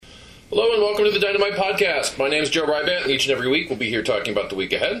Hello and welcome to the Dynamite Podcast. My name is Joe Rybandt, and each and every week we'll be here talking about the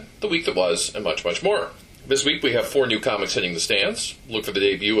week ahead, the week that was, and much, much more. This week we have 4 new comics hitting the stands. Look for the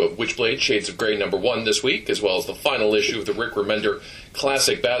debut of Witchblade Shades of Grey #1 this week, as well as the final issue of the Rick Remender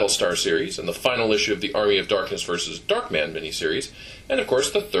Classic Battlestar series, and the final issue of the Army of Darkness vs. Darkman miniseries, and of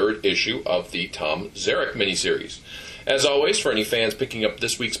course the 3rd issue of the Tom Zarek miniseries. As always, for any fans picking up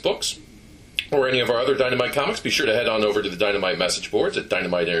this week's books, or any of our other Dynamite comics, be sure to head on over to the Dynamite message boards at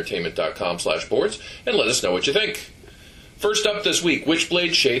dynamiteentertainment.com/boards and let us know what you think. First up this week,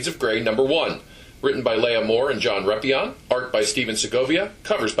 Witchblade Shades of Grey #1. Written by Leah Moore and John Reppion, art by Steven Segovia,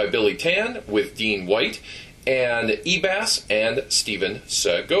 covers by Billy Tan with Dean White, and Ebass and Steven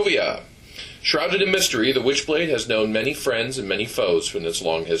Segovia. Shrouded in mystery, the Witchblade has known many friends and many foes from its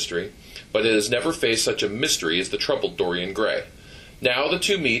long history, but it has never faced such a mystery as the troubled Dorian Gray. Now the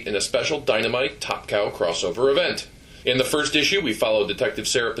two meet in a special Dynamite Top Cow crossover event. In the first issue, we follow Detective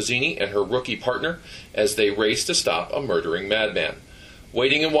Sarah Pizzini and her rookie partner as they race to stop a murdering madman.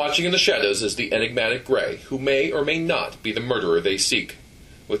 Waiting and watching in the shadows is the enigmatic Gray, who may or may not be the murderer they seek.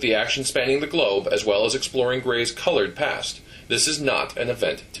 With the action spanning the globe, as well as exploring Gray's colored past, this is not an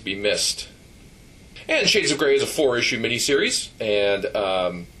event to be missed. And Shades of Grey is a 4-issue miniseries,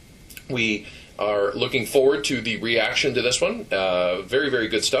 and we are looking forward to the reaction to this one. Very, very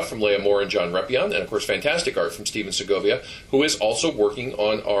good stuff from Leah Moore and John Reppion, and of course fantastic art from Steven Segovia, who is also working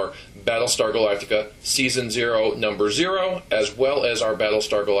on our Battlestar Galactica Season 0 #0, as well as our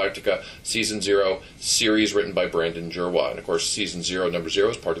Battlestar Galactica Season 0 series written by Brandon Jerwa. And of course Season 0 #0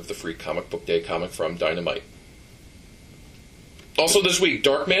 is part of the free Comic Book Day comic from Dynamite. Also this week,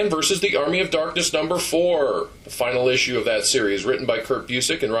 Darkman vs. the Army of Darkness #4, the final issue of that series, written by Kurt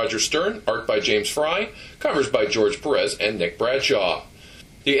Busiek and Roger Stern, art by James Fry, covers by George Perez and Nick Bradshaw.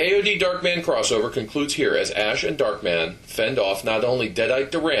 The AOD Darkman crossover concludes here as Ash and Darkman fend off not only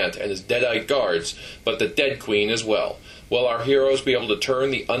Deadite Durant and his Deadite guards, but the Dead Queen as well. Will our heroes be able to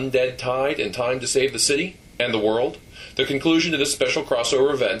turn the undead tide in time to save the city and the world? The conclusion to this special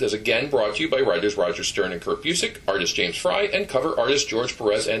crossover event is again brought to you by writers Roger Stern and Kurt Busiek, artist James Fry, and cover artists George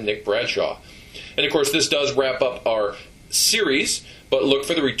Perez and Nick Bradshaw. And of course this does wrap up our series, but look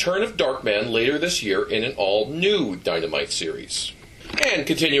for the return of Darkman later this year in an all-new Dynamite series. And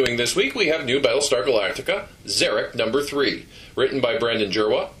continuing this week, we have new Battlestar Galactica, Zarek #3, written by Brandon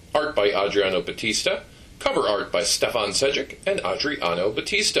Jerwa, art by Adriano Batista, cover art by Stefan Sejic and Adriano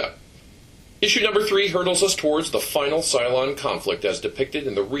Batista. Issue #3 hurdles us towards the final Cylon conflict as depicted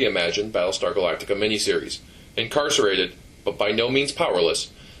in the reimagined Battlestar Galactica miniseries. Incarcerated, but by no means powerless,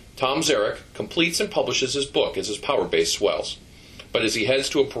 Tom Zarek completes and publishes his book as his power base swells. But as he heads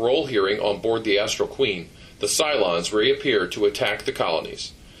to a parole hearing on board the Astral Queen, the Cylons reappear to attack the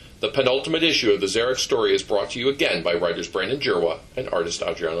colonies. The penultimate issue of the Zarek story is brought to you again by writers Brandon Jerwa and artist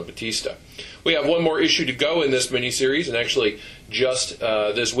Adriano Batista. We have one more issue to go in this miniseries, and actually just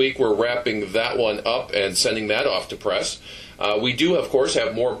this week we're wrapping that one up and sending that off to press. We do, of course,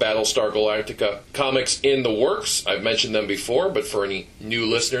 have more Battlestar Galactica comics in the works. I've mentioned them before, but for any new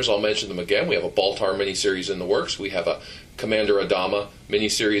listeners, I'll mention them again. We have a Baltar miniseries in the works. We have a Commander Adama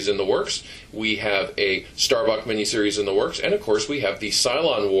miniseries in the works. We have a Starbuck miniseries in the works. And, of course, we have the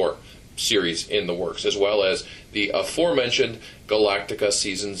Cylon War series in the works, as well as the aforementioned Galactica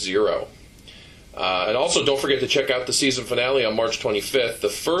Season 0. And also, don't forget to check out the season finale on March 25th. The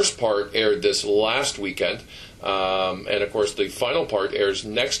first part aired this last weekend. And, of course, the final part airs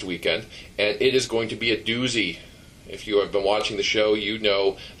next weekend. And it is going to be a doozy. If you have been watching the show, you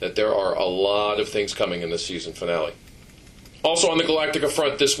know that there are a lot of things coming in the season finale. Also on the Galactica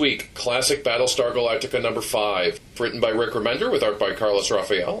front this week, Classic Battlestar Galactica #5, written by Rick Remender with art by Carlos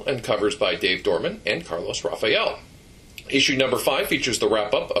Rafael and covers by Dave Dorman and Carlos Rafael. Issue #5 features the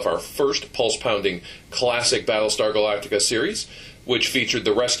wrap-up of our first pulse-pounding Classic Battlestar Galactica series, which featured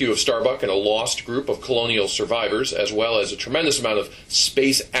the rescue of Starbuck and a lost group of colonial survivors, as well as a tremendous amount of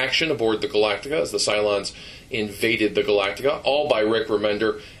space action aboard the Galactica as the Cylons invaded the Galactica, all by Rick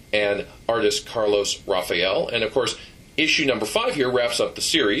Remender and artist Carlos Rafael. And of course, issue #5 here wraps up the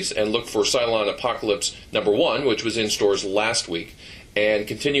series, and look for Cylon Apocalypse #1, which was in stores last week, and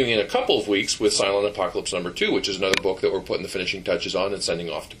continuing in a couple of weeks with Cylon Apocalypse #2, which is another book that we're putting the finishing touches on and sending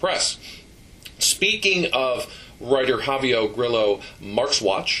off to press. Speaking of writer Javier Grillo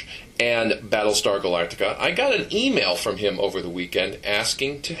Marxwatch and Battlestar Galactica, I got an email from him over the weekend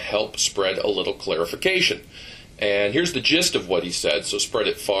asking to help spread a little clarification. And here's the gist of what he said, so spread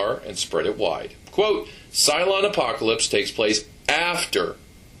it far and spread it wide. Quote, Cylon Apocalypse takes place after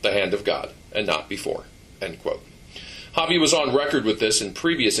the Hand of God and not before, end quote. Javi was on record with this in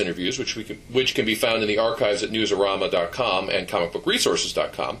previous interviews, which can be found in the archives at newsarama.com and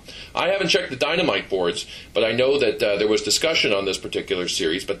comicbookresources.com. I haven't checked the Dynamite boards, but I know that there was discussion on this particular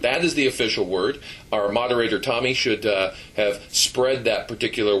series, but that is the official word. Our moderator, Tommy, should have spread that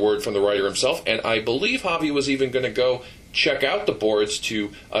particular word from the writer himself, and I believe Javi was even going to go check out the boards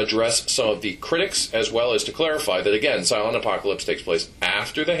to address some of the critics, as well as to clarify that, again, Silent Apocalypse takes place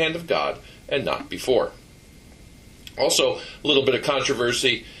after the Hand of God and not before. Also, a little bit of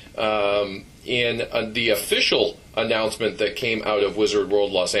controversy in the official announcement that came out of Wizard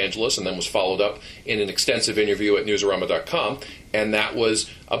World Los Angeles and then was followed up in an extensive interview at newsarama.com, and that was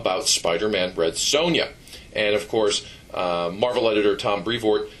about Spider-Man Red Sonja. And, of course, Marvel editor Tom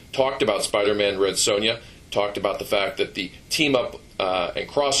Brevoort talked about Spider-Man Red Sonja, talked about the fact that the team-up and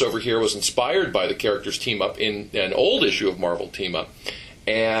crossover here was inspired by the characters' team-up in an old issue of Marvel Team-Up.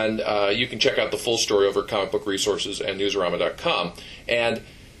 And you can check out the full story over at Comic Book Resources and newsarama.com. And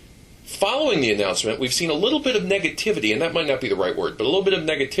following the announcement, we've seen a little bit of negativity, and that might not be the right word, but a little bit of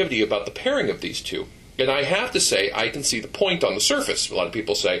negativity about the pairing of these two. And I have to say, I can see the point on the surface. A lot of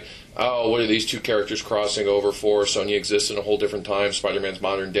people say, oh, what are these two characters crossing over for? Sonja exists in a whole different time. Spider-Man's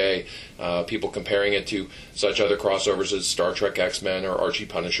modern day. People comparing it to such other crossovers as Star Trek X-Men or Archie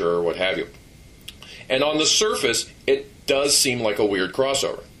Punisher or what have you. And on the surface, it does seem like a weird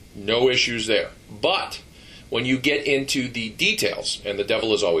crossover. No issues there. But when you get into the details, and the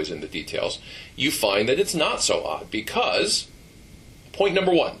devil is always in the details, you find that it's not so odd because, point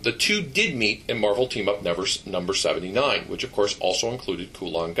number one, the two did meet in Marvel Team-Up number 79, which of course also included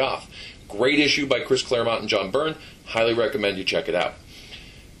Kulan Gath. Great issue by Chris Claremont and John Byrne. Highly recommend you check it out.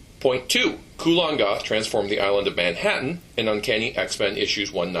 Point two, Kulan Gath transformed the island of Manhattan in Uncanny X-Men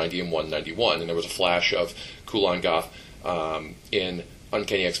issues 190 and 191, and there was a flash of Kulan Gath in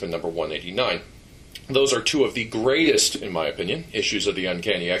Uncanny X-Men number 189. Those are two of the greatest, in my opinion, issues of the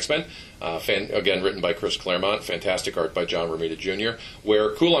Uncanny X-Men. Again, written by Chris Claremont, fantastic art by John Romita Jr.,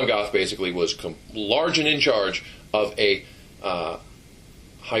 where Kulan Gath basically was large and in charge of a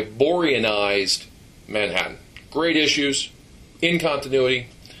Hyborianized Manhattan. Great issues, in continuity.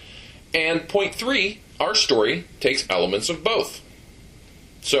 And point three, our story takes elements of both.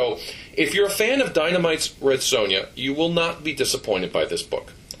 So, if you're a fan of Dynamite's Red Sonja, you will not be disappointed by this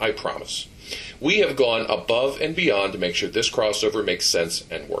book. I promise. We have gone above and beyond to make sure this crossover makes sense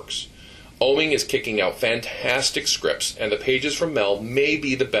and works. Oeming is kicking out fantastic scripts, and the pages from Mel may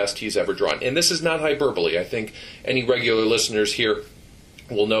be the best he's ever drawn. And this is not hyperbole. I think any regular listeners here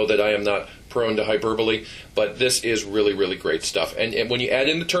will know that I am not prone to hyperbole, but this is really, really great stuff. And when you add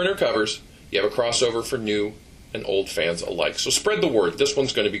in the Turner covers, you have a crossover for new and old fans alike. So spread the word. This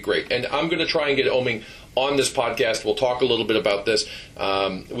one's going to be great. And I'm going to try and get Oeming on this podcast. We'll talk a little bit about this.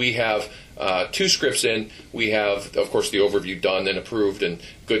 We have 2 scripts in. We have, of course, the overview done and approved and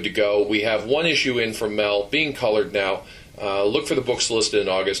good to go. We have 1 issue in from Mel being colored now. Look for the books listed in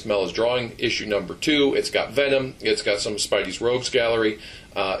August. Mel is drawing issue number 2. It's got Venom. It's got some of Spidey's Rogues Gallery.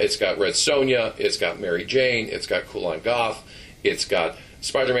 It's got Red Sonja. It's got Mary Jane. It's got Kulan Gath. It's got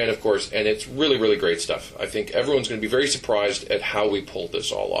Spider-Man, of course, and it's really, really great stuff. I think everyone's going to be very surprised at how we pulled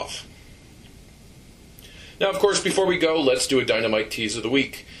this all off. Now, of course, before we go, let's do a Dynamite tease of the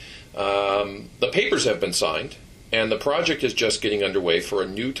week. The papers have been signed, and the project is just getting underway for a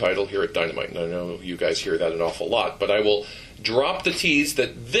new title here at Dynamite. And I know you guys hear that an awful lot, but I will drop the tease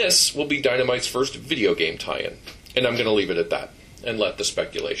that this will be Dynamite's first video game tie-in. And I'm going to leave it at that and let the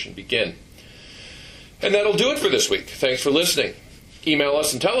speculation begin. And that'll do it for this week. Thanks for listening. Email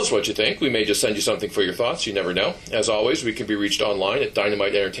us and tell us what you think. We may just send you something for your thoughts. You never know. As always, we can be reached online at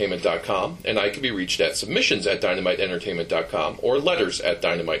dynamiteentertainment.com, and I can be reached at submissions@dynamiteentertainment.com or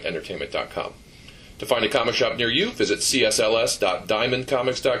letters@dynamiteentertainment.com. To find a comic shop near you, visit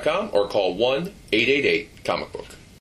csls.diamondcomics.com or call 1-888-COMIC-BOOK.